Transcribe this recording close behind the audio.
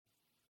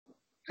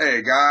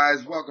Hey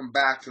guys, welcome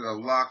back to the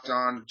Locked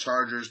On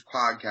Chargers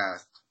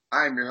podcast.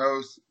 I'm your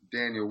host,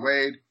 Daniel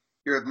Wade,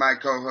 here with my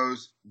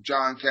co-host,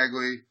 John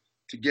Kegley,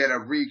 to get a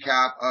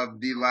recap of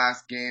the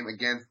last game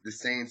against the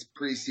Saints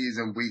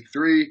preseason week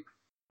 3.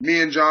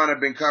 Me and John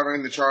have been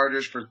covering the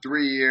Chargers for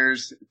 3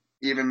 years,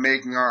 even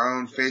making our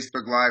own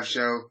Facebook Live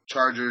show,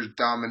 Chargers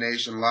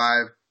Domination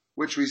Live,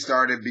 which we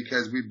started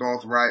because we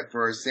both write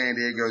for San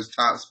Diego's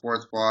top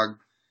sports blog,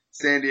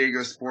 San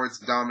Diego Sports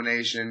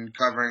Domination,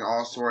 covering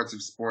all sorts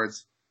of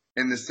sports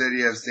in the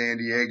city of San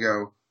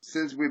Diego.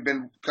 Since we've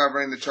been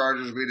covering the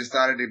Chargers, we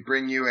decided to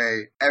bring you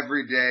a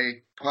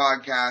everyday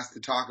podcast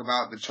to talk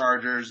about the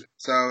Chargers.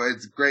 So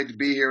it's great to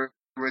be here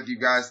with you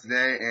guys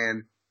today,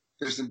 and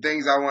there's some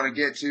things I want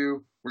to get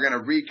to. We're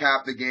going to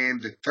recap the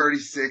game, the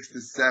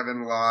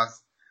 36-7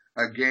 loss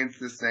against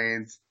the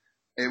Saints.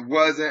 It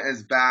wasn't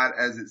as bad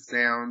as it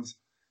sounds.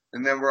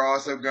 And then we're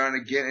also going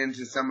to get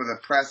into some of the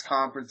press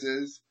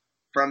conferences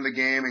from the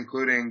game,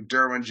 including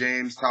Derwin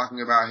James talking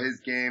about his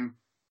game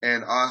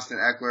and Austin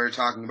Ekeler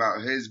talking about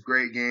his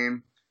great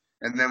game.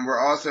 And then we're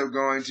also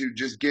going to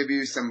just give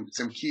you some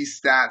key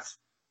stats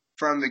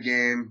from the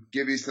game,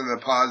 give you some of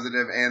the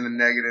positive and the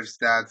negative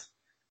stats,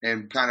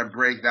 and kind of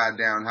break that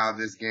down, how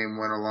this game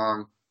went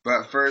along.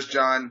 But first,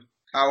 John,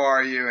 how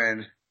are you,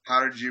 and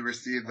how did you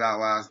receive that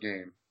last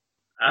game?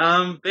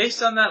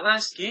 Based on that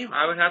last game,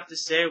 I would have to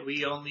say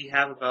we only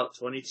have about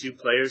 22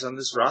 players on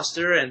this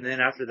roster, and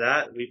then after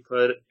that, we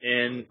put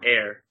in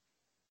air.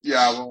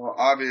 Yeah, well,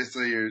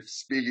 obviously you're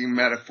speaking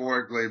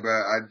metaphorically,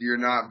 but you're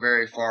not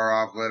very far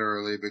off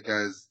literally,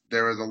 because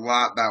there was a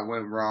lot that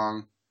went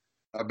wrong.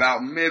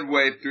 About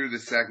midway through the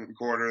second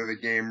quarter,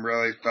 the game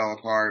really fell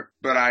apart,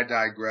 but I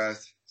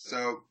digress.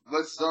 So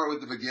let's start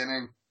with the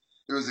beginning.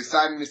 It was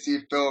exciting to see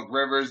Phillip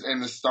Rivers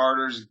and the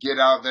starters get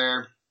out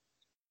there,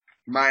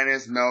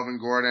 minus Melvin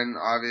Gordon,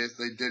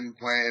 obviously didn't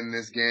play in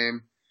this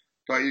game.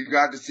 But you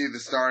got to see the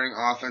starting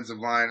offensive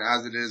line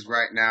as it is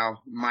right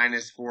now,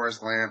 minus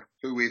Forrest Lamp,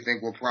 who we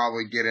think will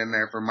probably get in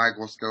there for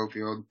Michael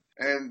Schofield.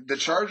 And the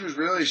Chargers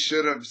really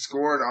should have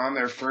scored on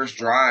their first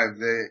drive.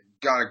 They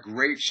got a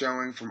great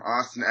showing from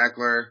Austin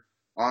Ekeler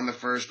on the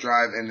first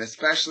drive, and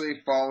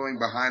especially following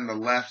behind the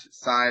left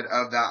side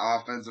of that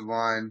offensive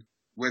line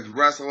with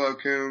Russell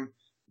Okung,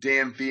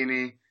 Dan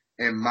Feeney,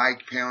 and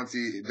Mike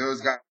Pouncey.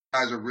 Those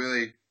guys are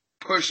really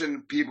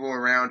pushing people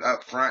around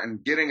up front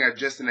and getting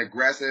just an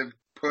aggressive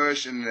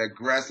push and an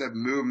aggressive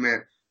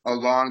movement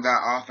along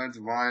that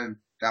offensive line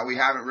that we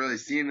haven't really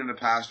seen in the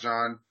past,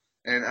 John.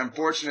 And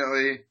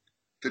unfortunately,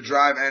 the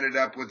drive ended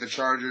up with the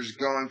Chargers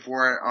going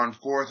for it on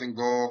 4th and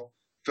goal.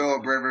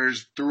 Phillip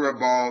Rivers threw a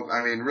ball,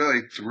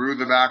 really through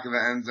the back of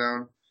the end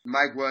zone.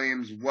 Mike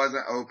Williams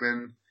wasn't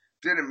open,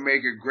 didn't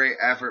make a great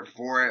effort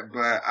for it,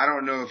 but I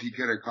don't know if he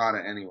could have caught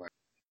it anyway.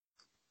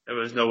 There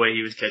was no way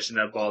he was catching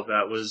that ball.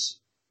 That was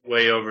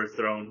way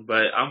overthrown.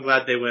 But I'm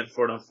glad they went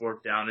for it on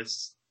 4th down.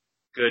 It's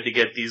good to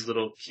get these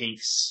little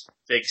kinks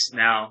fixed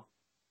now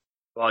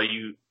while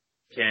you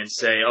can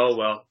say, oh,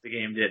 well, the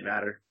game didn't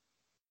matter.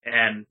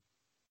 And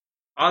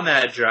on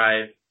that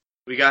drive,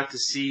 we got to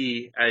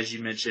see, as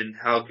you mentioned,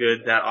 how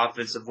good that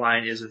offensive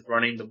line is with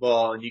running the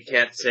ball. And you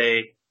can't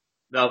say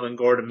Melvin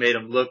Gordon made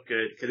him look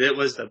good, because it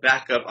was the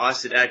backup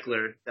Austin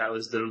Ekeler that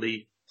was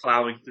literally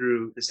plowing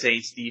through the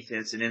Saints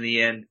defense. And in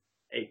the end,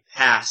 a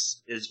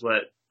pass is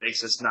what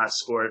makes us not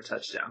score a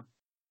touchdown.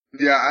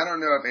 Yeah, I don't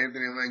know if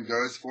Anthony Lynn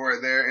goes for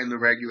it there in the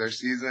regular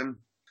season.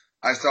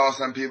 I saw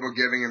some people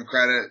giving him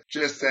credit,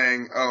 just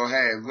saying, oh,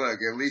 hey, look,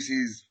 at least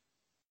he's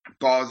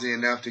ballsy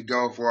enough to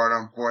go for it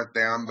on 4th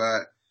down,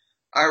 but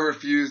I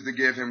refuse to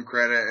give him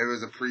credit. It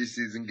was a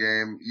preseason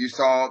game. You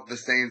saw the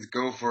Saints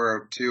go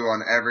for 2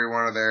 on every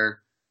one of their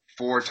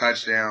 4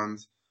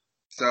 touchdowns.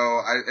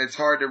 So it's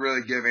hard to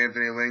really give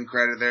Anthony Lynn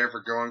credit there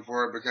for going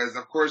for it, because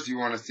of course you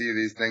want to see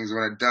these things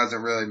when it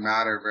doesn't really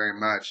matter very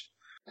much.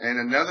 And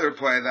another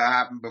play that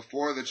happened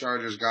before the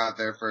Chargers got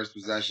their first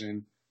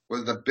possession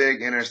was the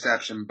big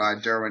interception by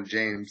Derwin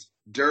James.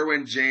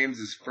 Derwin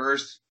James'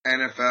 first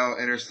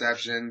NFL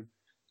interception.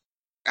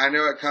 I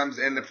know it comes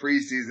in the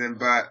preseason,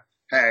 but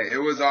hey, it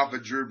was off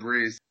of Drew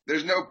Brees.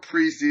 There's no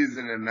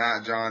preseason in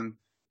that, John.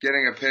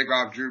 Getting a pick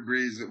off Drew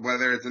Brees,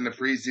 whether it's in the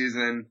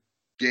preseason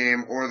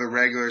game or the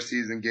regular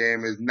season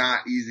game, is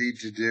not easy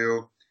to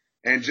do.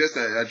 And just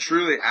a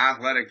truly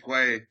athletic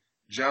play,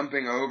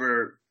 jumping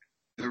over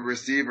the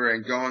receiver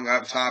and going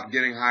up top,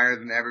 getting higher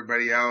than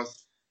everybody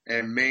else,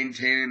 and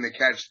maintaining the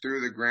catch through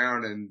the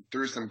ground and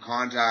through some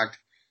contact.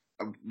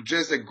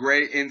 Just a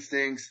great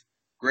instincts,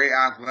 great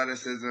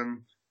athleticism,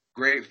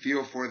 great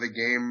feel for the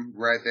game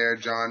right there,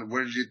 John. What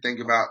did you think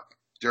about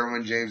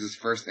Derwin James'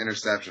 first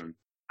interception?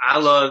 I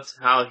loved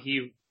how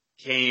he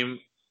came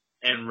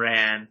and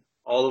ran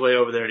all the way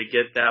over there to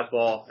get that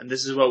ball. And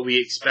this is what we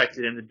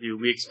expected him to do.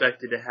 We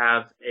expected to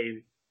have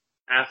a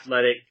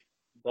athletic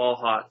ball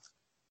hawk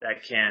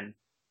that can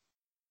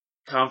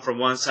come from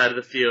one side of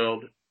the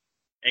field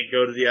and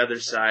go to the other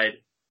side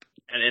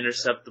and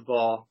intercept the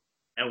ball.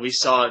 And we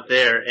saw it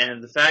there.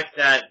 And the fact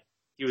that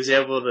he was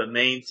able to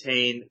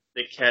maintain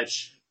the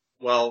catch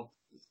while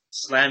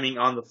slamming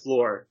on the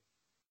floor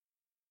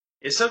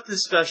It's something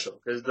special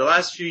because the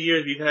last few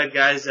years we've had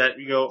guys that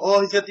you go,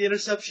 oh, he's got the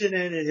interception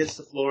and it hits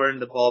the floor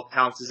and the ball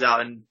pounces out.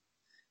 And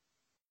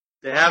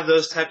to have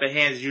those type of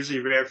hands is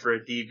usually rare for a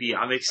DB.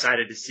 I'm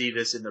excited to see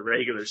this in the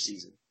regular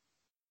season.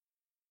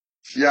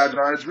 Yeah,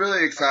 John, it's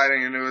really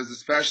exciting, and it was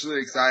especially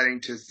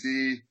exciting to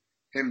see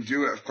him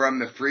do it from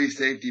the free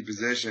safety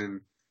position,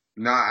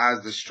 not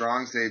as the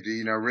strong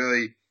safety,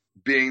 really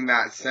being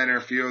that center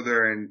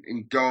fielder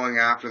and going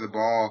after the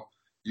ball.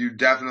 You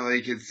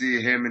definitely could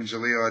see him and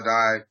Jaleel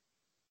Adai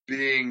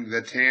being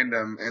the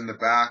tandem in the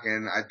back,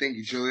 and I think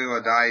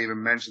Jaleel Adai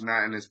even mentioned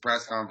that in his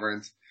press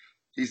conference.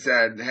 He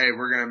said, hey,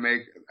 we're going to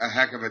make a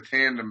heck of a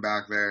tandem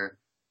back there,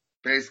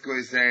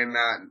 basically saying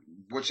that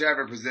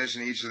whichever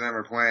position each of them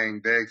are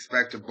playing, they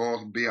expect to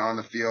both be on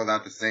the field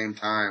at the same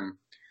time.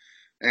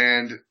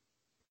 And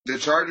the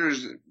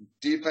Chargers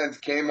defense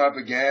came up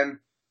again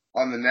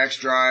on the next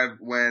drive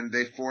when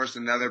they forced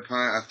another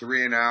punt, a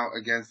 3-and-out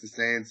against the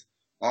Saints,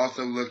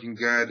 also looking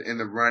good in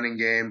the running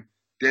game.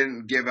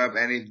 Didn't give up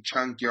any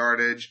chunk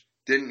yardage,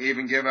 didn't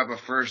even give up a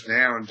first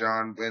down,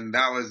 John, and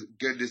that was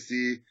good to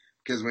see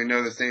because we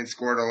know the Saints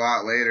scored a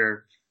lot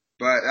later.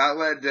 But that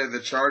led to the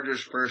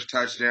Chargers' first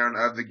touchdown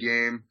of the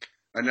game.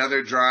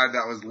 Another drive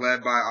that was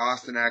led by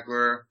Austin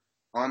Eckler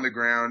on the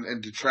ground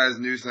and to Trez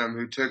Newsome,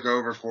 who took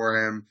over for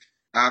him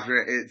after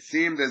it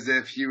seemed as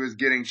if he was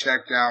getting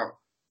checked out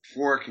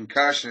for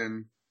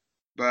concussion.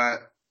 But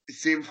it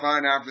seemed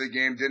fine after the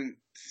game. Didn't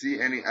see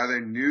any other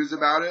news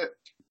about it.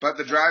 But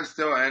the drive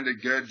still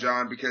ended good,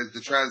 John, because the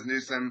Trez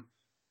Newsome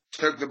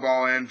took the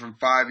ball in from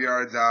 5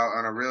 yards out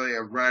on a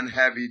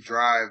run-heavy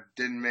drive.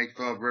 Didn't make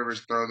Phillip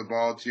Rivers throw the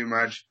ball too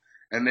much.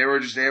 And they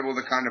were just able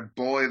to kind of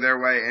bully their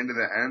way into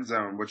the end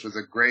zone, which was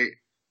a great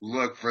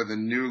look for the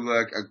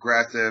new-look,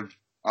 aggressive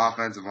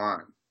offensive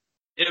line.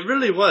 It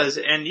really was,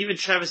 and even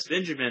Travis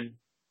Benjamin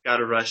got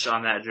a rush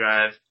on that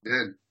drive.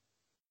 Did.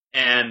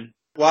 And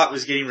Watt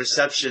was getting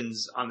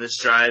receptions on this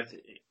drive,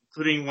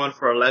 including one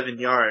for 11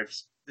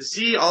 yards. To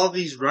see all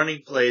these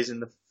running plays in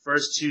the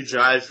first two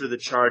drives for the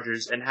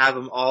Chargers and have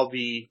them all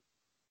be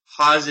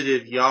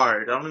positive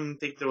yard, I don't even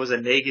think there was a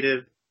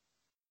negative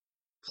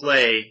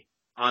play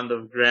on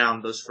the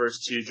ground those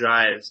first two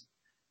drives.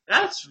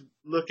 That's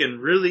looking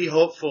really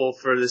hopeful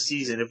for the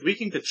season. If we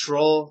can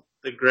control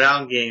the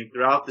ground game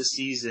throughout the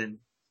season,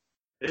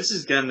 this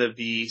is going to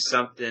be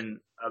something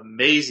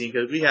amazing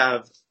because we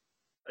have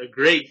a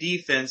great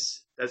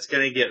defense that's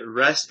going to get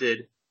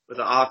rested with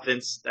an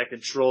offense that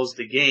controls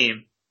the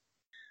game.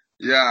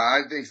 Yeah,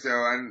 I think so.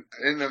 And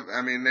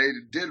they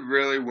did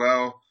really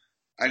well.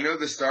 I know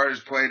the starters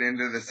played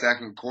into the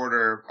second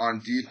quarter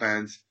on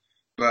defense,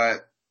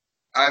 but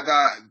I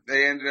thought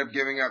they ended up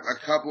giving up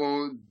a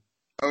couple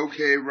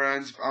okay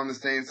runs on the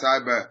Saints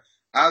side, but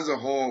as a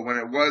whole, when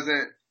it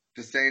wasn't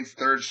the Saints'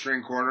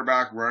 third-string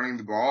quarterback running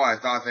the ball, I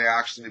thought they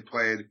actually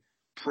played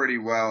pretty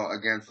well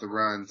against the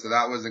run. So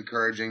that was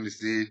encouraging to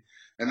see.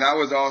 And that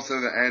was also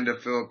the end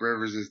of Phillip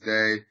Rivers'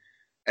 day.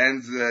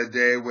 Ends the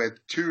day with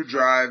two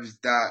drives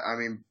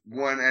that,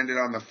 one ended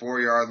on the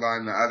 4-yard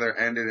line, the other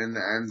ended in the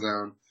end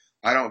zone.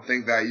 I don't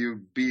think that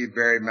you'd be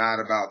very mad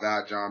about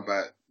that, John,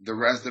 but the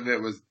rest of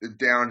it was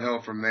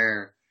downhill from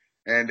there.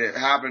 And it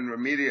happened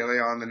immediately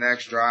on the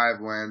next drive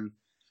when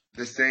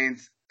the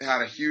Saints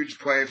had a huge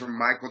play from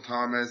Michael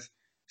Thomas,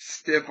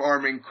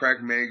 stiff-arming Craig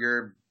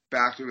Mager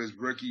back to his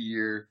rookie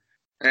year,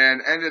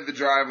 and ended the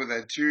drive with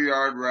a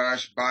 2-yard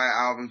rush by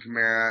Alvin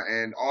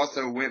Kamara, and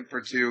also went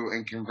for two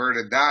and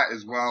converted that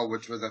as well,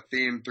 which was a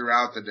theme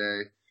throughout the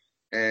day,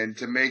 and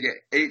to make it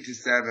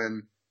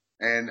 8-7.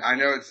 And I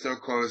know it's still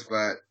close,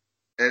 but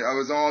it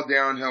was all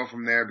downhill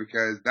from there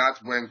because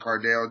that's when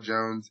Cardale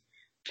Jones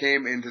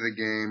came into the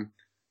game.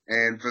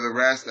 And for the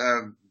rest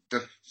of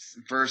the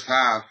first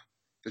half,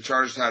 the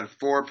Chargers had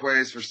 4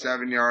 plays for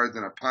 7 yards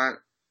and a punt,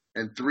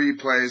 and 3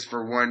 plays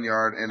for 1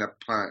 yard and a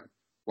punt,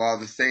 while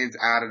the Saints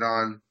added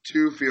on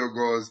 2 field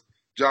goals.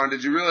 John,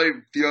 did you really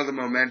feel the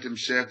momentum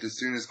shift as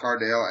soon as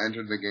Cardale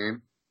entered the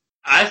game?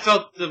 I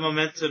felt the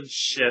momentum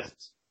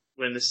shift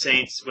when the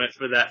Saints went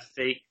for that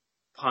fake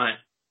punt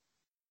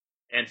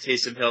and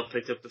Taysom Hill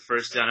picked up the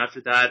first down.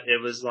 After that,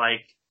 it was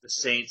like the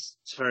Saints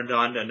turned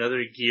on to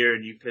another gear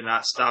and you could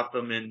not stop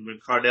them. And when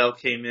Cardale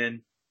came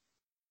in,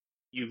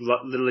 you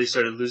literally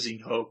started losing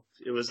hope.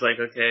 It was like,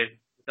 okay,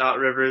 without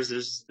Rivers,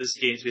 this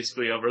game's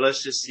basically over.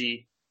 Let's just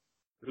see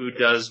who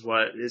does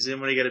what. Is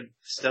anybody going to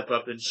step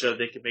up and show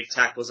they can make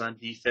tackles on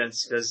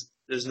defense? Because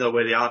there's no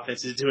way the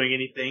offense is doing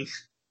anything.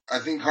 I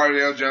think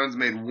Cardale Jones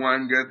made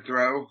one good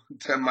throw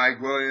to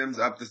Mike Williams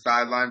up the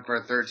sideline for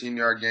a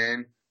 13-yard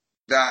gain.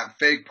 That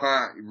fake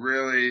punt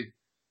really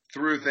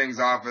threw things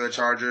off for the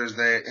Chargers.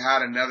 They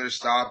had another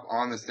stop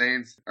on the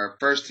Saints, our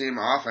first-team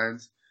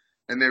offense,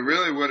 and they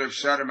really would have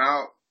shut them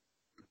out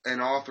in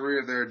all 3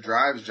 of their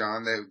drives,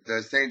 John.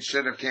 The Saints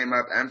should have came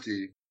up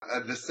empty.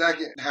 The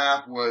second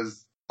half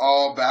was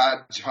all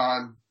bad,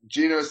 John.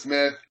 Geno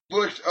Smith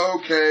looked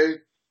okay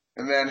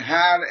and then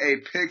had a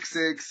pick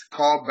six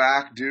called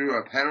back due to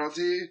a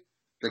penalty.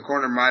 The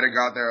corner might have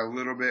got there a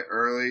little bit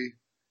early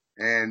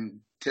and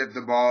tipped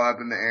the ball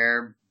up in the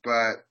air,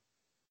 but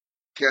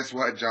guess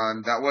what,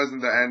 John? That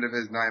wasn't the end of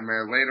his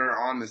nightmare. Later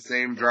on the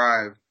same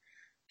drive,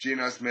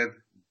 Geno Smith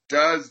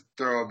does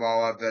throw a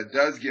ball up that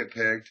does get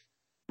picked,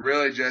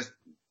 really just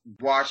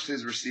watched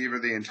his receiver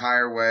the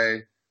entire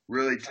way,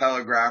 really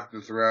telegraphed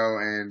the throw,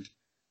 and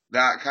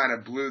that kind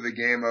of blew the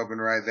game open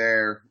right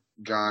there,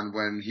 John,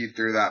 when he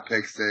threw that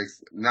pick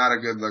six. Not a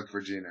good look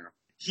for Geno.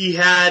 He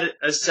had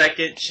a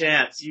second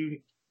chance.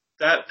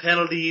 That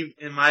penalty,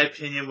 in my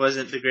opinion,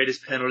 wasn't the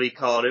greatest penalty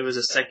called. It was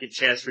a second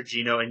chance for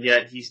Geno, and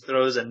yet he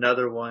throws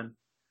another one.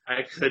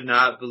 I could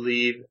not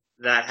believe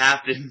that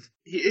happened.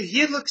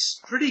 He looks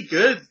pretty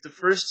good the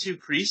first two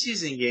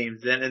preseason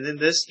games, and then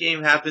this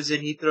game happens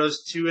and he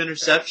throws two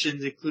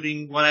interceptions,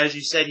 including one, as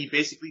you said, he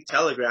basically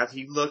telegraphed.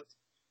 He looked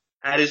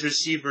at his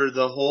receiver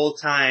the whole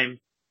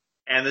time,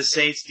 and the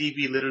Saints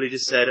DB literally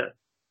just said,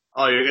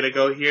 "Oh, you're gonna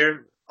go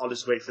here? I'll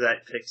just wait for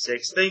that pick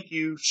six. Thank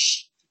you.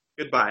 Shh.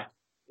 Goodbye."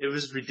 It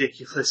was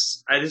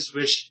ridiculous. I just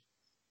wish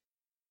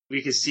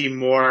we could see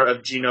more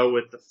of Geno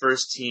with the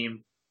first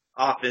team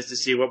offense to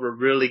see what we're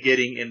really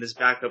getting in this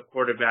backup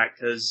quarterback,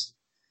 because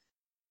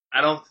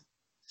I don't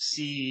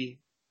see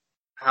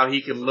how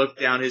he can look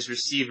down his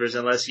receivers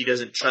unless he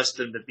doesn't trust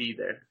them to be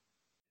there.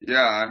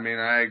 Yeah, I mean,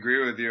 I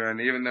agree with you.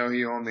 And even though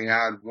he only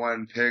had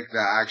one pick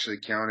that actually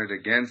counted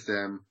against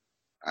him,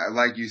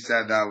 like you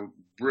said, that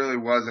really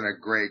wasn't a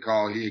great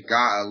call. He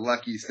got a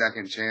lucky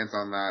second chance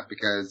on that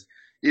because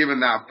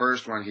even that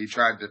first one, he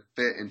tried to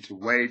fit into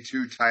way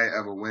too tight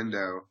of a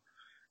window.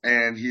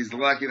 And he's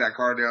lucky that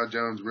Cardale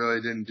Jones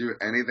really didn't do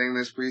anything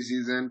this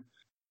preseason.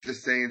 The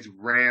Saints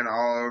ran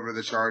all over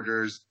the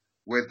Chargers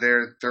with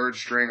their third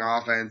string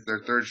offense,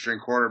 their third string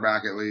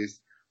quarterback at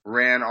least,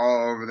 ran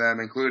all over them,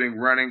 including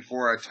running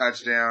for a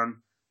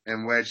touchdown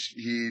in which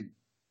he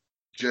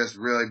just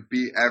really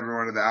beat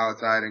everyone to the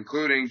outside,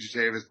 including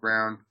Jatavis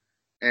Brown,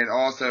 and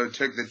also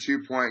took the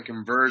 2-point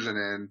conversion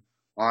in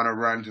on a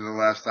run to the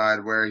left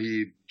side where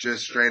he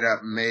just straight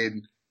up made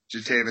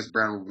Jatavis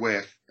Brown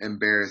whiff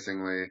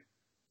embarrassingly.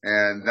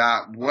 And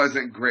that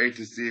wasn't great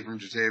to see from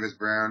Jatavis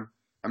Brown.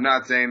 I'm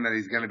not saying that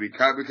he's going to be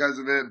cut because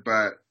of it,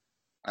 but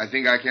I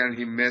think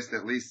he missed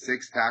at least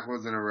 6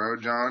 tackles in a row,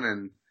 John.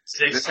 And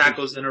 6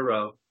 tackles in a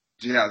row.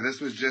 Yeah, this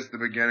was just the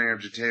beginning of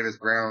Jatavis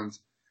Brown's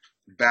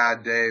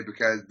bad day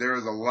because there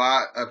was a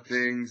lot of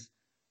things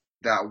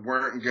that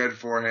weren't good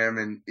for him.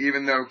 And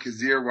even though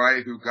Kazir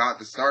White, who got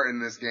the start in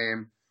this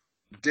game,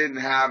 didn't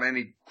have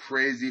any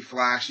crazy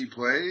flashy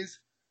plays,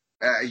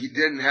 he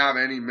didn't have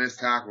any missed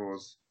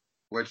tackles,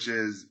 which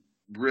is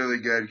really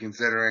good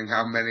considering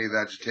how many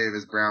that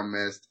Jatavis Brown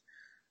missed.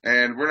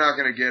 And we're not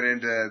going to get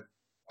into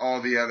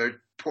all the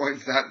other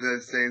points that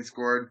the Saints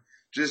scored.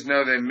 Just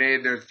know they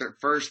made their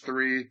first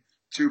 3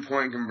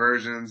 2-point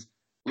conversions.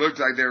 Looked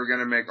like they were going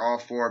to make all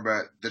 4,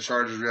 but the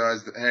Chargers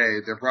realized that, hey,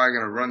 they're probably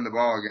going to run the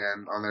ball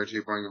again on their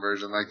 2-point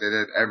conversion like they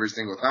did every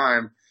single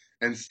time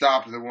and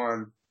stopped the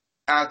one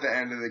at the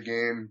end of the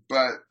game.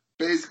 But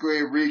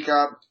basically,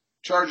 recap,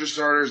 Charger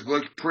starters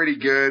looked pretty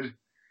good.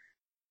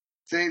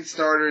 Saints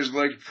starters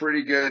looked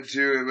pretty good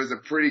too. It was a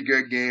pretty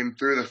good game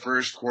through the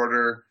first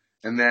quarter.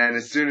 And then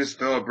as soon as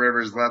Phillip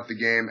Rivers left the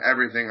game,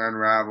 everything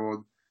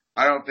unraveled.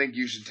 I don't think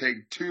you should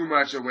take too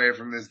much away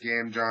from this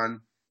game,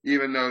 John,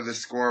 even though the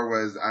score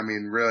was,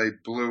 really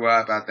blew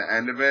up at the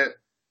end of it.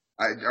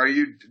 Are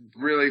you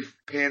really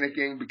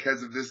panicking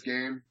because of this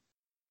game?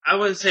 I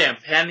wouldn't say I'm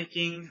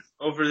panicking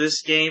over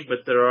this game,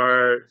 but there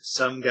are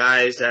some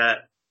guys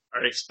that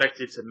are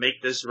expected to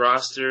make this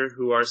roster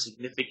who are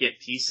significant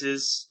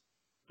pieces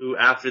who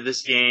after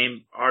this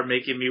game are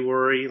making me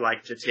worry,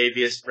 like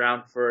Jatavius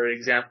Brown, for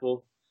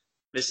example,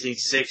 missing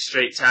 6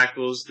 straight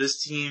tackles.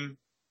 This team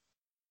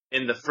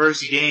in the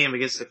first game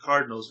against the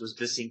Cardinals was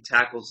missing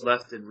tackles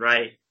left and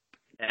right.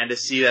 And to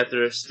see that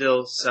there are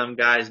still some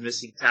guys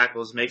missing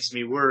tackles makes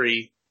me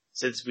worry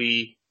since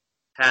we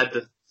had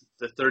the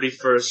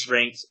 31st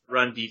ranked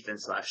run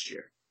defense last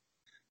year.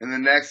 In the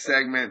next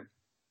segment,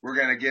 we're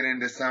going to get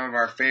into some of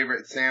our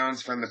favorite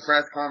sounds from the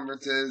press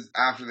conferences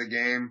after the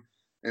game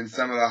and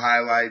some of the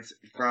highlights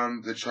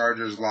from the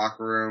Chargers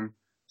locker room.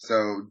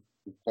 So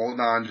hold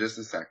on just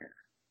a second.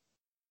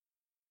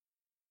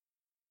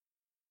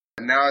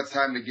 And now it's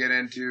time to get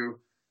into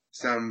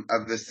some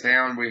of the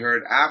sound we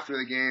heard after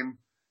the game,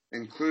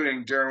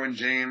 including Derwin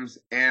James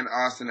and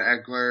Austin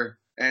Ekeler.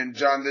 And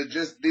John,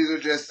 these are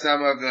just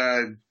some of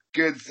the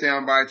good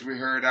sound bites we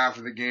heard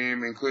after the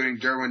game, including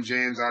Derwin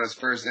James on his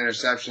first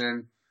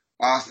interception,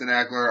 Austin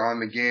Ekeler on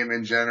the game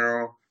in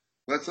general.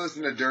 Let's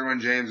listen to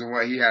Derwin James and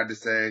what he had to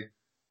say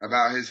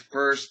about his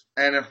first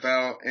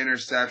NFL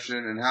interception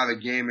and how the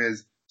game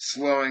is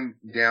slowing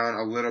down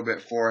a little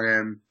bit for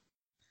him.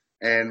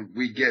 And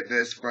we get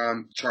this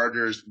from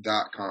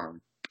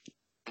Chargers.com.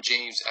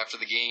 James after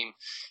the game.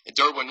 And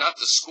Derwin, not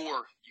the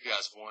score you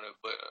guys wanted,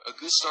 but a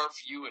good start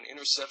for you, an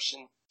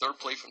interception, 3rd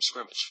play from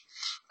scrimmage.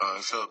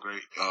 It felt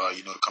great,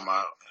 to come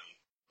out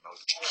and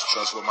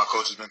trust what my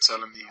coach has been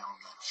telling me.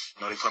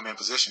 They put me in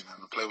position,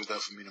 and the play was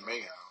there for me to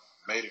make it.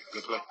 Made it.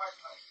 Good play.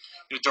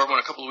 Derwin,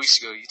 a couple of weeks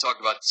ago, you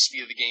talked about the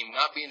speed of the game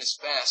not being as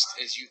fast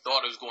as you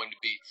thought it was going to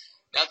be.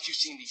 Now that you've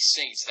seen these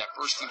Saints, that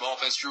first-team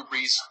offense, Drew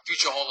Brees,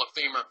 future Hall of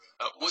Famer,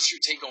 what's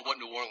your take on what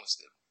New Orleans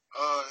did?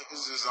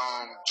 It's just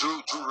Drew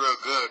real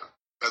good.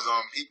 Cause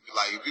he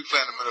if you play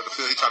in the middle of the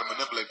field, he try to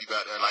manipulate you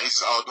back there. Like he's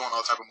all doing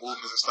all type of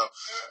movements and stuff.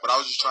 But I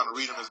was just trying to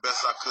read him as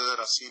best as I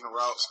could. I seen the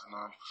routes, and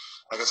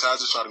like I said,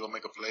 I just try to go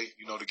make a play,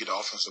 to get the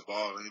offensive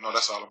ball. And,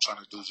 that's all I'm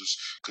trying to do. Just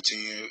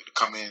continue to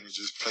come in and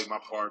just play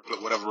my part,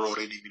 play whatever role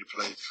they need me to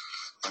play,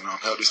 and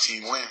help this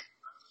team win.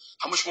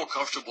 How much more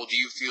comfortable do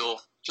you feel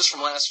just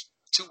from last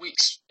 2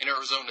 weeks in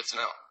Arizona to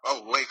now?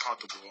 Oh, way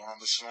comfortable.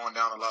 It's slowing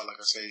down a lot.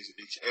 Like I say,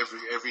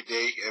 every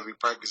day, every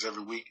practice,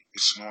 every week,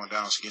 it's slowing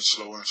down. It's getting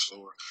slower and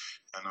slower.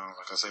 And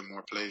like I say,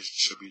 more plays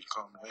should be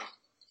coming in.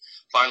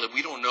 Finally,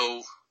 we don't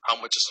know how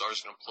much a starter's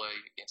going to play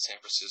in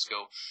San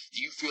Francisco. Do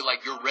you feel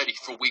like you're ready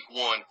for Week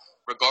 1,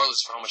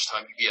 regardless of how much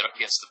time you get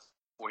against the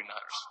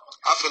 49ers?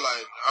 I feel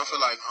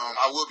like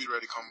I will be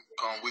ready come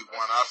Week 1.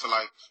 I feel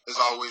like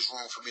there's always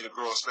room for me to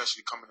grow,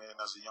 especially coming in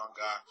as a young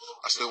guy.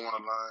 I still want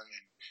to learn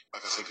and,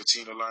 like I say,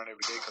 continue to learn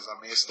every day because,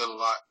 it's still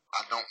a lot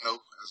I don't know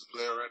as a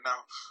player right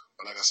now.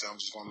 But like I said, I'm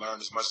just going to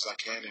learn as much as I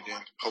can, and then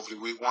hopefully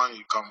Week 1,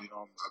 you come,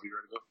 I'll be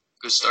ready to go.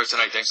 Good start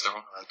tonight. Thanks, Derwin.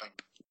 All right, thank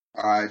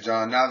you. All right,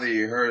 John, now that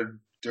you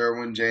heard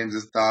Derwin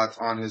James' thoughts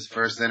on his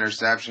first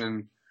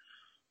interception,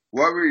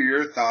 what were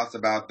your thoughts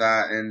about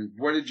that, and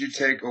what did you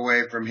take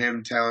away from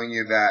him telling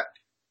you that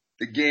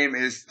the game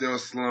is still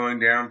slowing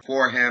down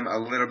for him a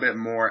little bit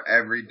more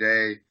every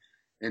day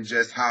and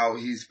just how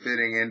he's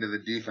fitting into the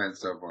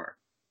defense so far?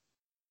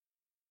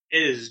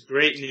 It is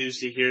great news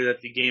to hear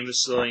that the game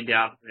is slowing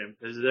down for him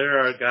because there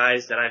are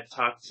guys that I've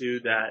talked to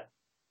that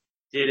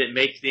didn't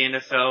make the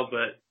NFL,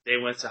 but they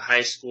went to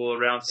high school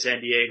around San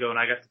Diego, and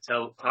I got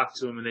to talk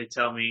to them, and they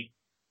tell me,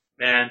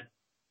 man,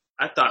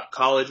 I thought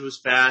college was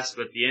fast,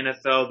 but the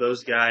NFL,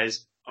 those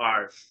guys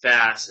are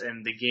fast,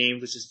 and the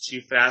game was just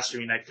too fast for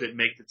me, and I couldn't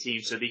make the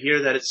team. So to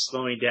hear that it's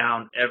slowing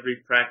down every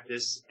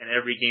practice and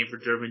every game for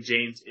Derwin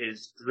James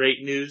is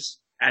great news.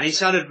 And he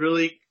sounded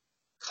really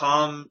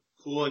calm,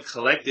 cool, and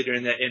collected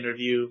during that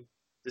interview,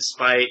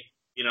 despite,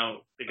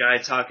 the guy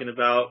talking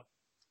about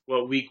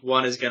what Week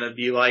 1 is going to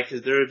be like,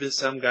 because there have been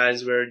some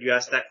guys where you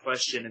ask that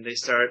question and they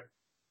start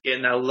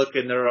getting that look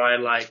in their eye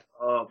like,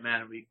 oh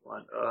man, Week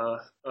 1,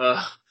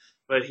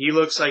 But he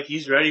looks like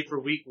he's ready for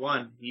Week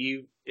 1.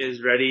 He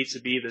is ready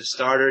to be the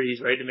starter.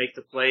 He's ready to make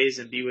the plays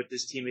and be what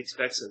this team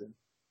expects of him.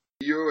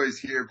 You always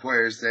hear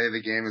players say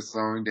the game is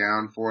slowing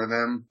down for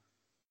them,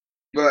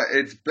 but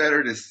it's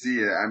better to see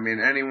it.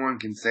 Anyone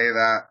can say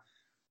that.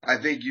 I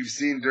think you've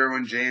seen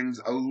Derwin James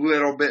a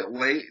little bit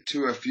late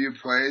to a few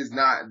plays.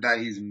 Not that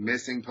he's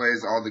missing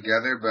plays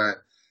altogether,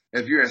 but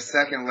if you're a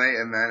second late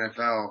in the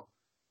NFL,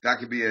 that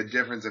could be a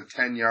difference of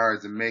 10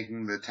 yards and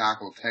making the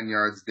tackle 10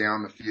 yards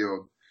down the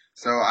field.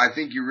 So I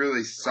think you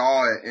really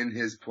saw it in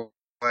his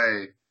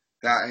play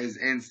that his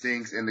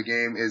instincts in the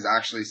game is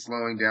actually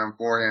slowing down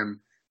for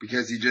him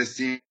because he just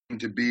seemed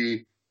to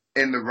be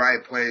in the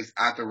right place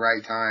at the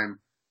right time,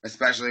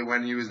 especially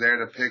when he was there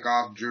to pick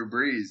off Drew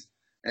Brees.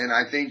 And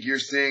I think you're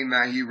seeing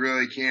that he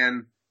really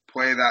can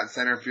play that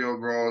center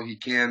field role. He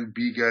can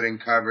be good in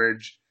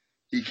coverage.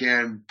 He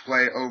can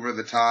play over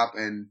the top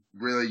and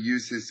really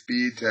use his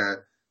speed to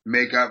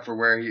make up for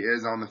where he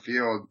is on the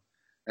field.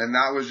 And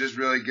that was just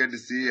really good to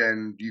see.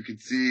 And you could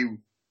see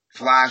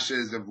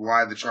flashes of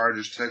why the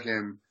Chargers took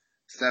him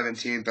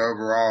 17th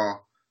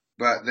overall.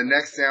 But the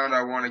next sound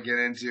I want to get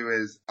into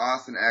is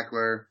Austin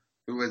Ekeler,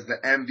 who was the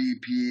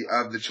MVP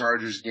of the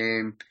Chargers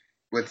game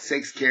with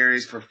 6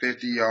 carries for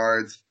 50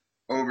 yards.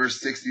 Over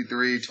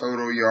 63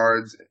 total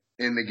yards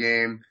in the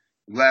game,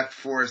 left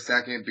for a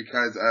second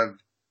because of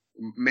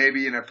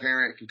maybe an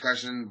apparent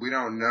concussion. We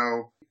don't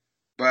know,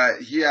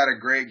 but he had a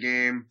great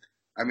game.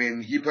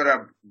 He put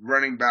up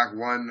running back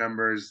 1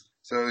 numbers,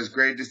 so it was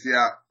great to see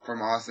that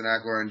from Austin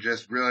Ekeler and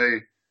just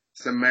really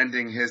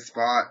cementing his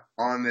spot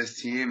on this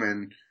team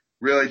and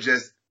really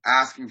just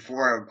asking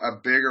for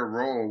a bigger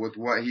role with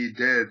what he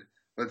did.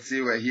 Let's see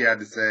what he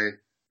had to say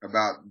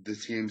about the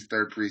team's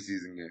third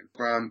preseason game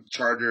from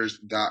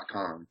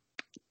Chargers.com.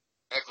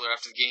 Ekeler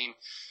after the game,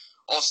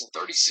 Austin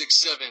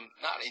 36-7,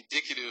 not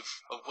indicative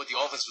of what the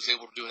offense was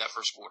able to do in that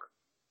first quarter.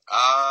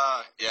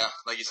 Yeah,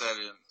 like you said,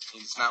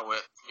 it's not what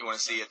you want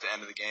to see at the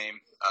end of the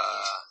game.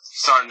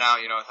 Starting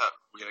out, I thought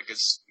we had a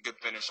good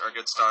finish or a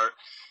good start,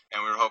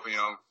 and we were hoping,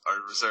 our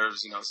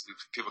reserves,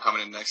 people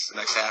coming in the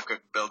next half could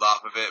build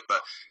off of it,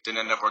 but didn't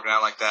end up working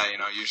out like that.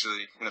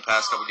 Usually in the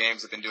past couple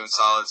games they've been doing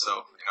solid,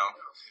 so,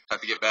 have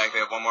to get back. They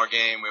have one more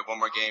game. We have one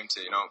more game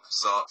to,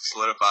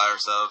 solidify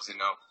ourselves,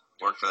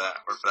 work for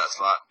that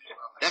spot.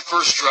 That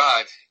first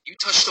drive, you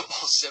touched the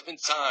ball 7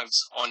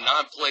 times on 9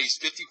 plays,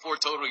 54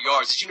 total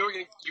yards. Did you know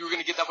you were going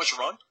to get that much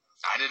run?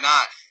 I did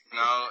not.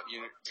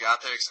 You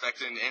out there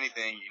expecting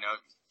anything,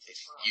 if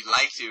you'd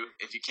like to,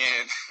 if you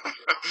can.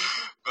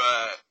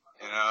 But,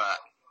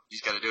 you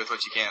just got to do with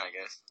what you can, I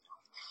guess.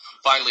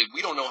 Finally,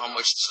 we don't know how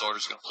much the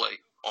starter's going to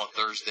play on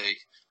Thursday,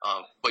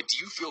 but do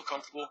you feel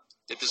comfortable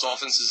that this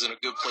offense is in a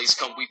good place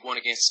come Week 1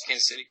 against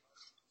Kansas City?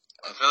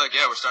 I feel like,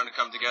 we're starting to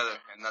come together,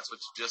 and that's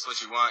just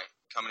what you want.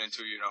 coming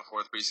into,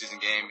 fourth preseason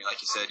game,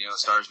 like you said, the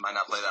starters might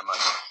not play that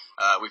much.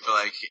 We feel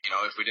like,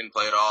 if we didn't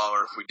play at all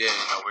or if we did,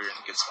 we're in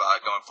a good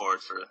spot going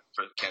forward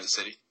for Kansas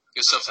City.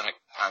 Good stuff tonight.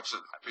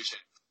 Absolutely. I appreciate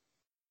it.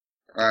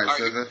 All right,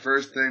 so the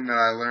first thing that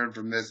I learned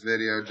from this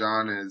video,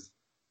 John, is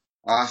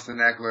Austin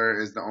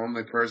Ekeler is the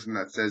only person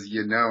that says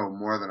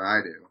more than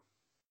I do,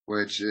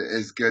 which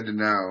is good to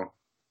know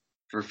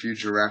for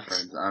future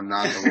reference. I'm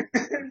not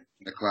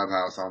the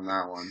clubhouse on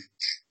that one.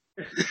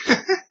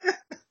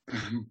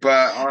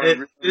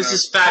 But this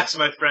is facts,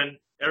 my friend.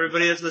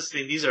 Everybody that's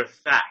listening, these are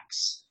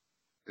facts.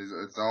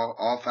 It's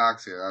all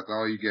facts here. That's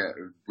all you get.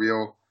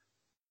 Real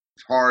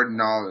hard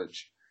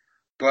knowledge.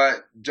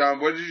 But, John,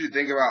 what did you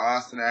think about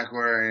Austin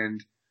Ekeler,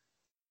 and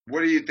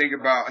what do you think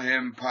about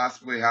him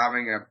possibly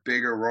having a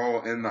bigger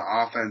role in the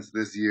offense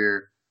this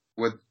year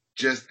with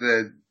just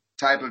the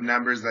type of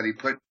numbers that he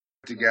put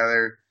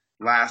together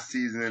last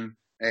season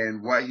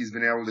and what he's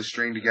been able to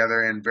string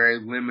together in very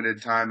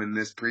limited time in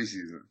this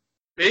preseason?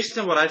 Based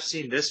on what I've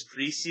seen this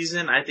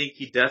preseason, I think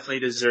he definitely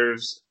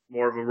deserves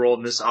more of a role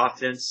in this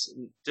offense.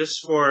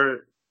 Just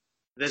for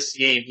this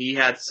game, he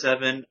had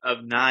 7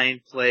 of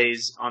 9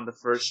 plays on the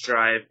first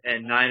drive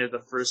and 9 of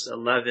the first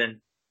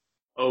 11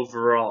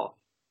 overall.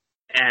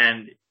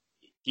 And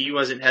he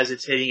wasn't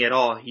hesitating at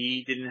all.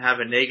 He didn't have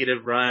a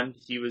negative run.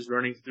 He was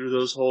running through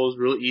those holes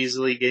real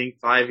easily, getting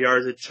 5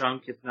 yards a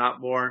chunk, if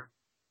not more.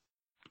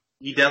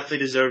 He definitely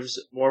deserves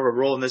more of a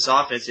role in this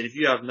offense. And if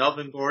you have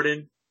Melvin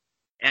Gordon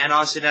and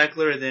Austin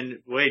Ekeler, and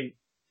then Wade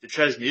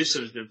Detrez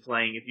Newsome's been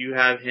playing, if you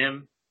have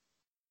him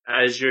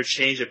as your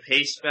change of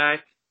pace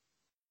back,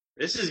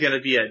 this is going to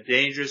be a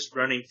dangerous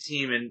running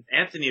team, and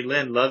Anthony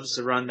Lynn loves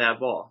to run that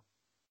ball.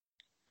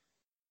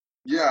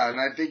 Yeah, and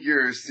I think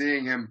you're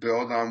seeing him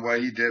build on what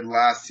he did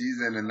last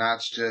season, and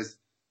that's just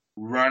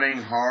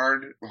running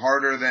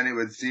harder than it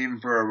would seem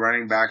for a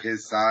running back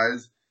his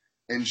size,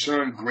 and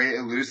showing great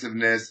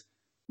elusiveness.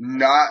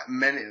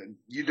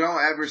 You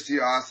don't ever see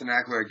Austin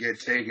Ekeler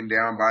get taken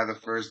down by the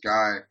first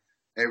guy.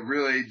 It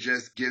really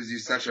just gives you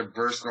such a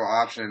versatile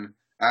option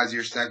as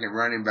your second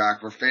running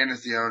back. For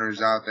fantasy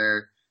owners out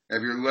there,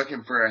 if you're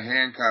looking for a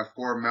handcuff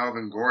for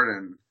Melvin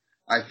Gordon,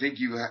 I think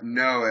you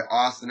know that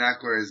Austin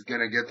Ekeler is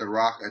going to get the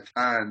rock a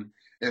ton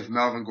if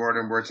Melvin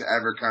Gordon were to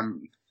ever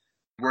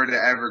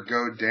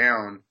go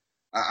down.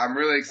 I'm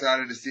really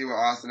excited to see what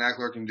Austin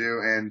Ekeler can do.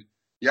 And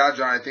yeah,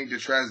 John, I think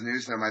Detrez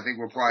Newsome, I think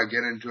we'll probably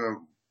get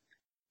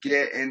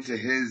into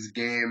his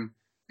game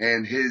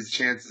and his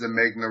chances of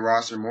making the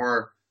roster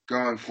more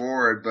going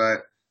forward.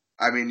 But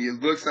I mean,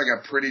 it looks like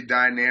a pretty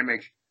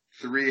dynamic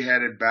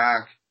 3-headed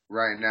back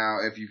right now.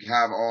 If you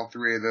have all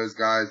three of those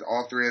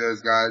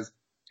guys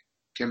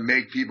can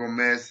make people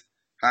miss,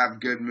 have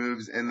good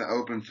moves in the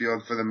open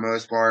field for the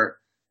most part,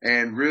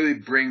 and really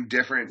bring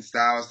different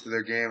styles to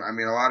their game. I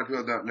mean, a lot of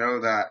people don't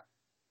know that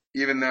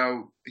even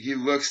though he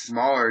looks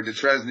smaller,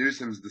 Detrez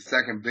Newsome's the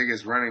second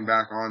biggest running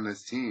back on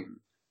this team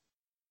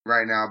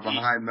right now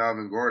behind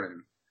Melvin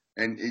Gordon.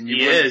 And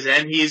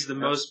he's the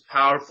most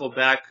powerful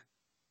back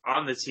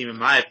on the team, in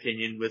my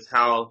opinion, with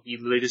how he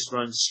literally just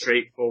runs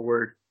straight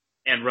forward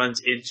and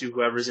runs into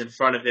whoever's in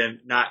front of him,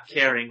 not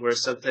caring, where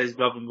sometimes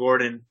Melvin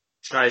Gordon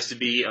tries to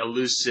be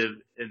elusive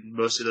in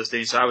most of those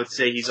things. So I would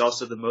say he's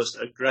also the most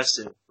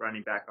aggressive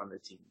running back on the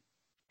team.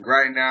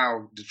 Right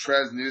now,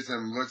 Detrez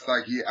Newsome looks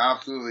like he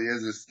absolutely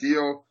is a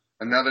steal,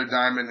 another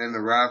diamond in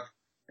the rough,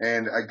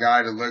 and a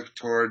guy to look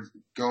towards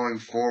going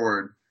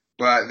forward.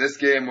 But this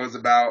game was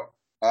about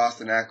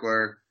Austin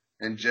Ekeler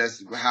and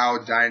just how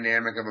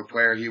dynamic of a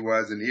player he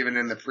was. And even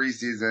in the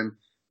preseason,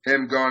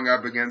 him going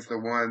up against the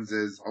ones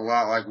is a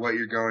lot like what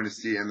you're going to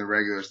see in the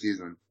regular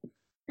season.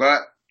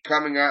 But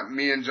coming up,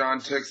 me and John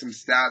took some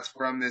stats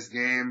from this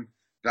game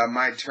that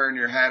might turn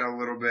your head a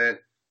little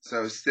bit.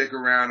 So stick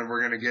around and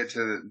we're going to get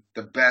to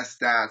the best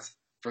stats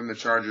from the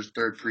Chargers'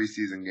 third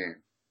preseason game.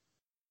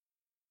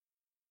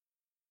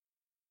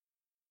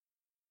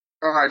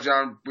 All right,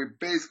 John, we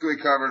basically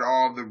covered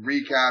all of the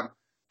recap,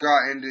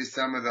 got into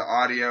some of the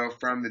audio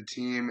from the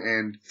team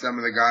and some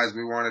of the guys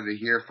we wanted to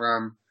hear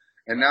from.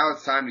 And now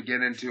it's time to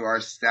get into our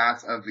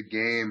stats of the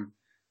game.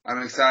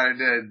 I'm excited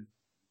to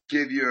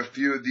give you a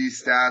few of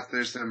these stats.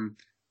 There's some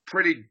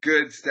pretty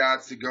good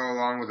stats to go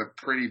along with a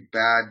pretty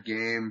bad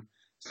game.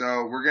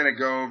 So we're going to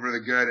go over the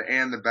good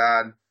and the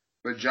bad.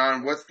 But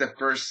John, what's the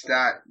first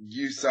stat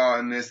you saw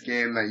in this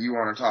game that you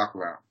want to talk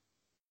about?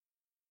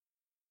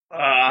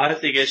 I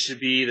think it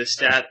should be the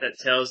stat that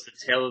tells the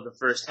tale of the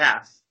first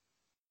half.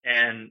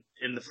 And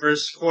in the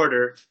first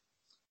quarter,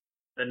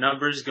 the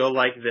numbers go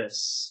like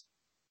this.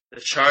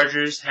 The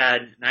Chargers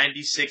had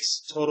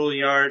 96 total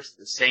yards.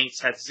 The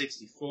Saints had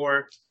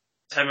 64.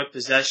 Time of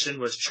possession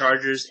was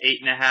Chargers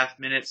 8.5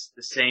 minutes.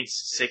 The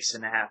Saints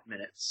 6.5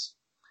 minutes.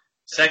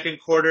 Second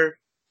quarter,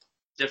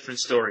 different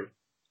story.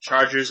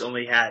 Chargers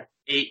only had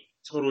 8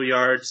 total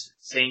yards.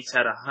 Saints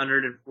had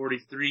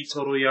 143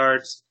 total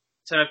yards.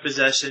 Time of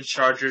possession,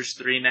 Chargers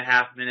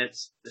 3.5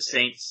 minutes. The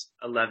Saints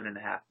 11.5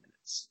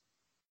 minutes.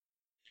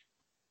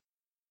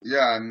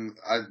 Yeah, and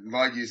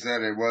like you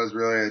said, it was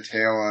really a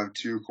tale of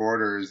two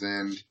quarters.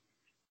 And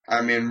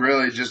I mean,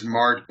 really just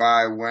marked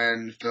by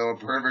when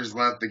Phillip Rivers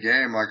left the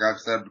game, like I've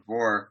said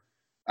before.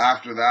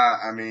 After that,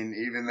 I mean,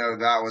 even though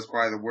that was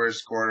probably the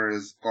worst quarter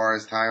as far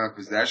as time of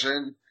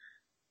possession,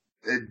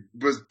 it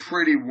was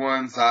pretty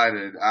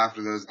one-sided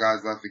after those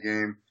guys left the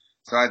game.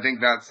 So I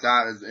think that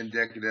stat is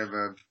indicative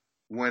of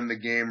when the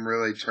game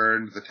really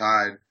turned the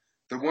tide.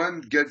 The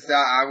one good stat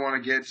I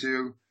want to get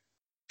to,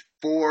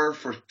 4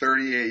 for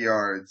 38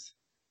 yards.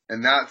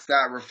 And that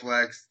stat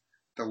reflects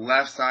the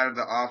left side of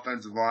the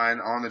offensive line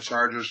on the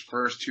Chargers'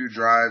 first 2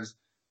 drives.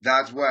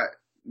 That's what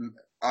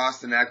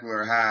Austin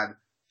Ekeler had.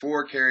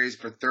 4 carries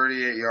for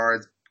 38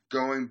 yards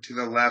going to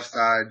the left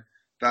side.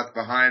 That's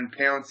behind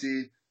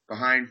Pouncey,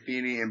 behind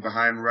Feeney, and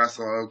behind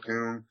Russell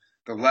Okung.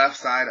 The left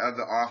side of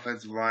the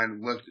offensive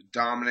line looked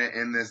dominant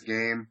in this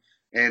game,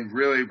 and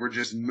really were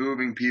just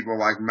moving people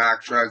like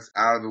Mack Trucks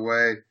out of the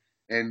way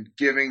and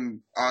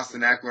giving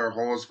Austin Ekeler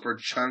holes for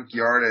chunk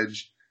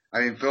yardage.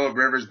 I mean, Phillip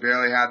Rivers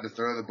barely had to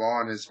throw the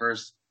ball in his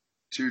first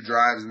 2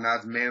 drives, and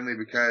that's mainly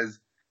because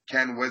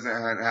Ken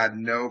Whisenhunt had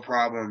no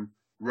problem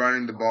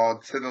running the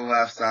ball to the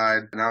left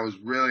side, and I was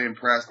really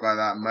impressed by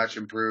that much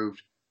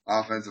improved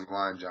offensive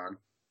line, John.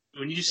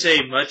 When you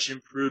say much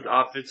improved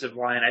offensive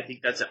line, I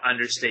think that's an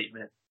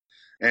understatement.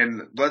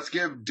 And let's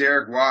give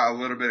Derek Watt a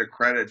little bit of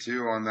credit,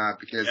 too, on that,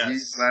 because he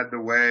led the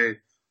way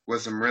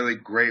with some really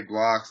great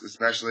blocks,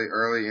 especially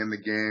early in the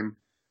game,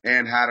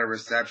 and had a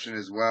reception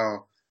as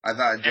well. I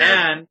thought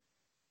Derek...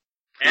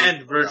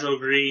 And Virgil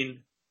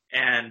Green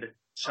and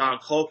Sean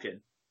Culkin.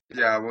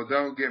 Yeah, well,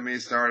 don't get me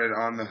started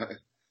on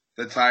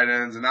the tight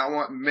ends, and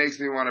that makes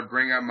me want to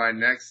bring up my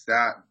next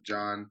stat,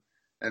 John,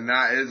 and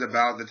that is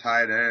about the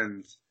tight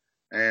ends.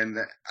 And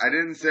I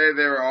didn't say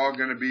they were all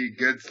going to be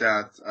good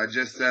stats. I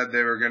just said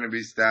they were going to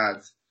be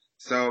stats.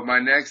 So my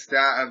next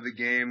stat of the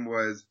game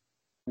was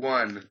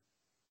 1,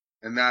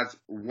 and that's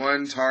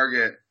 1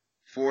 target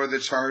for the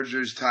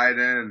Chargers tight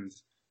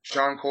ends.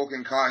 Sean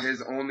Culkin caught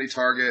his only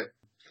target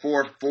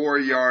for 4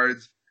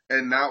 yards,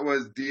 and that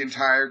was the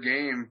entire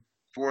game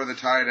for the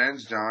tight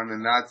ends, John,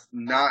 and that's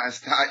not a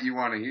stat you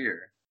want to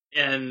hear.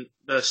 And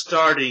the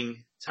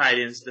starting tight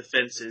ends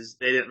defenses,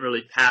 they didn't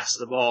really pass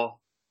the ball.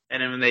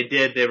 And then when they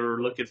did, they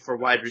were looking for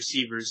wide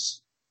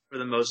receivers for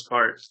the most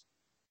part.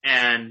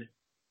 And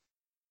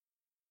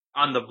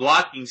on the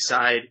blocking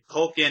side,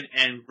 Culkin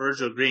and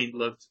Virgil Green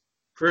looked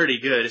pretty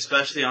good,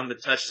 especially on the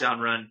touchdown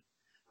run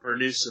for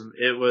Newsome.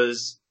 It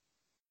was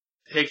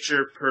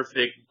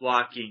picture-perfect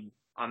blocking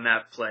on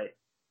that play.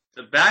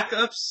 The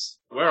backups,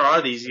 where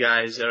are these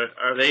guys?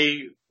 Are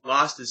they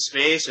lost in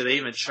space? Are they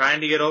even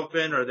trying to get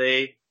open? Are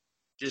they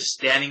just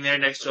standing there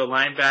next to a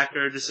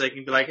linebacker just so they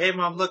can be like, hey,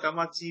 Mom, look, I'm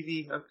on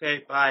TV.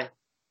 Okay, bye.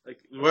 Like,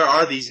 where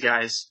are these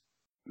guys?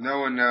 No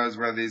one knows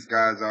where these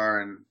guys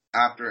are, and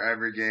after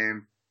every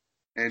game,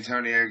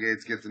 Antonio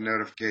Gates gets a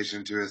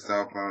notification to his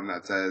cell phone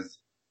that says,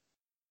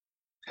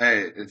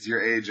 hey, it's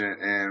your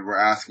agent, and we're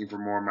asking for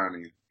more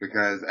money.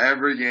 Because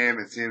every game,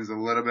 it seems a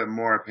little bit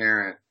more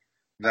apparent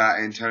that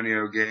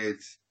Antonio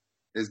Gates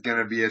is going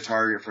to be a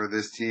target for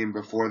this team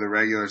before the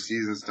regular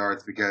season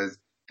starts because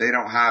they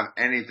don't have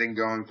anything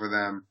going for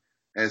them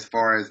as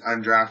far as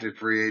undrafted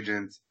free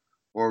agents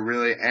or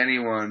really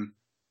anyone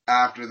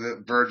after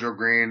the Virgil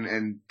Green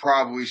and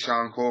probably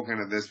Sean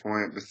Culkin at this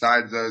point.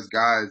 Besides those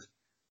guys,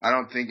 I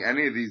don't think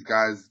any of these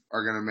guys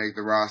are going to make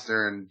the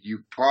roster, and you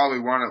probably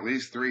want at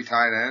least 3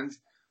 tight ends.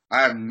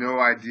 I have no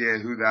idea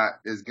who that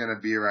is going to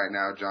be right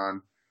now,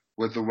 John,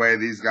 with the way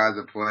these guys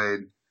have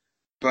played.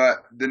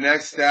 But the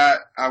next stat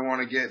I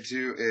want to get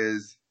to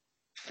is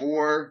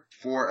 4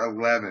 for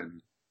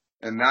 11.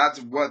 And that's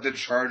what the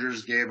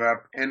Chargers gave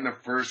up in the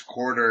first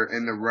quarter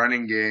in the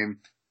running game.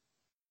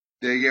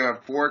 They gave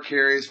up 4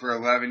 carries for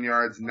 11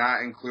 yards,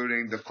 not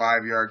including the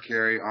 5-yard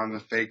carry on the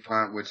fake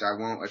punt, which I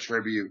won't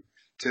attribute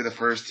to the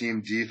first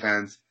team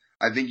defense.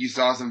 I think you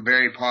saw some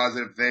very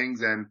positive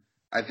things, and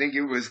I think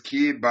it was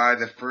keyed by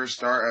the first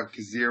start of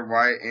Kazir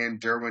White and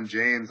Derwin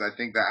James. I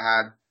think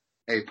that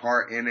had a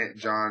part in it,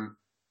 John.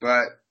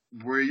 But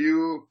were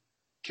you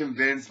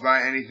convinced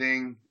by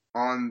anything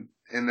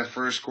in the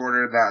first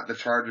quarter that the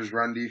Chargers'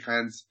 run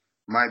defense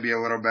might be a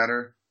little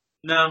better?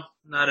 No,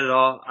 not at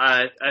all.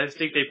 I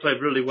think they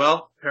played really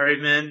well.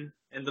 Perryman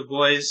and the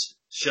boys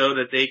show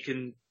that they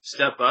can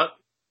step up.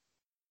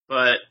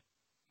 But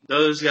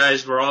those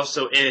guys were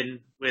also in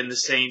when the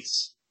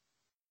Saints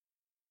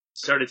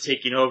started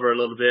taking over a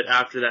little bit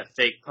after that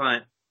fake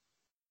punt.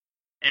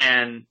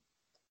 And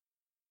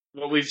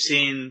what we've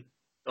seen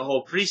the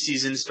whole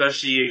preseason,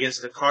 especially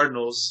against the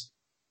Cardinals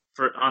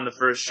on the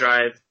first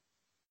drive,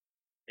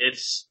 it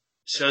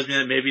shows me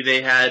that maybe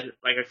they had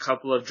like a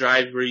couple of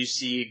drives where you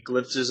see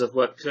glimpses of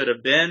what could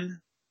have been,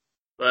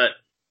 but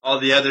all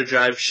the other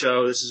drives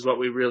show this is what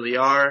we really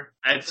are.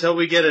 Until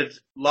we get a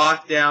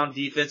lockdown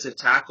defensive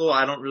tackle,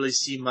 I don't really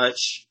see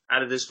much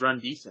out of this run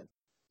defense.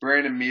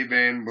 Brandon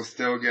Mebane was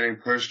still getting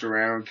pushed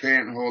around,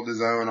 can't hold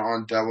his own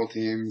on double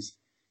teams.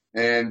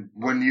 And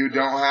when you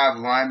don't have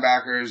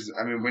linebackers,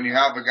 I mean, when you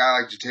have a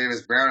guy like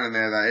Jatavis Brown in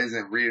there that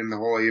isn't reading the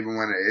hole even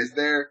when it is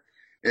there,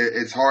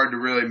 it's hard to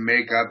really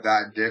make up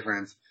that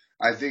difference.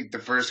 I think the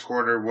first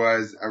quarter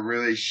was a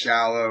really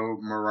shallow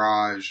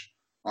mirage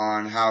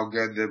on how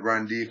good the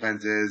run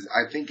defense is.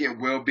 I think it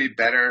will be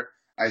better.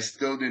 I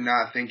still do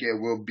not think it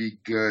will be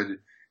good.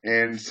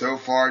 And so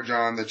far,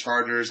 John, the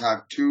Chargers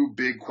have two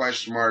big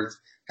question marks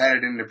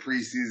headed into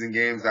preseason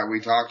games that we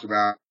talked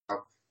about,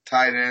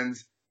 tight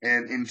ends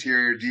and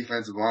interior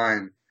defensive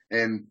line.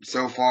 And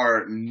so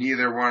far,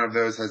 neither one of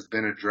those has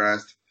been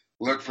addressed.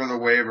 Look for the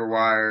waiver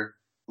wire.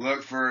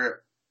 Look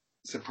for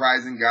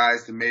surprising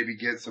guys to maybe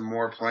get some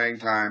more playing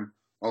time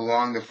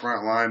along the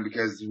front line,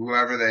 because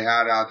whoever they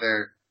had out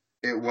there,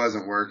 it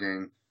wasn't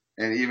working.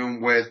 And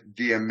even with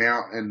the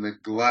amount and the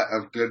glut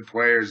of good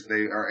players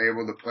they are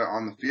able to put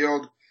on the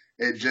field,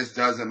 it just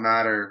doesn't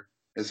matter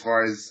as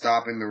far as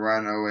stopping the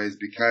run always,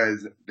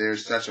 because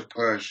there's such a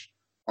push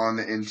on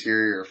the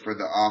interior for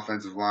the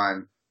offensive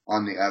line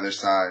on the other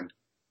side.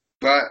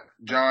 But,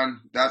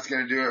 John, that's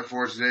going to do it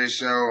for today's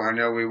show. I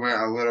know we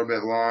went a little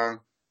bit long.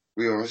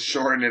 We will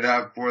shorten it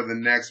up for the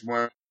next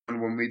one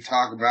when we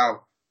talk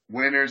about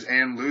winners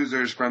and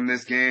losers from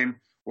this game.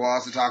 We'll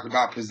also talk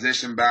about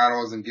position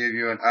battles and give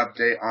you an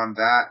update on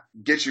that.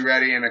 Get you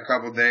ready in a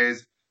couple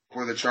days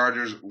for the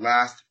Chargers'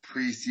 last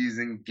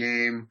preseason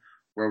game,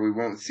 where we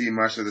won't see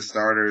much of the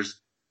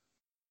starters,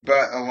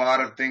 but a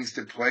lot of things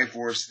to play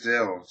for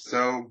still.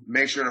 So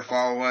make sure to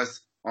follow us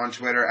on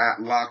Twitter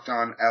at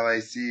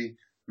LockedOnLAC.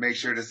 Make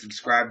sure to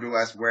subscribe to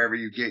us wherever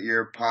you get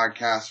your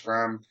podcasts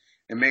from,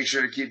 and make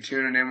sure to keep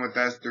tuning in with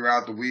us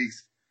throughout the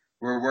weeks.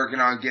 We're working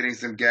on getting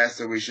some guests,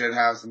 so we should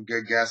have some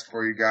good guests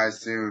for you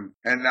guys soon.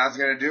 And that's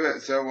going to do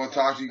it. So we'll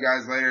talk to you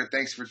guys later.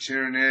 Thanks for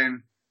tuning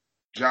in.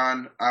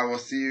 John, I will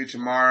see you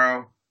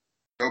tomorrow.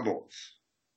 Go Bulls.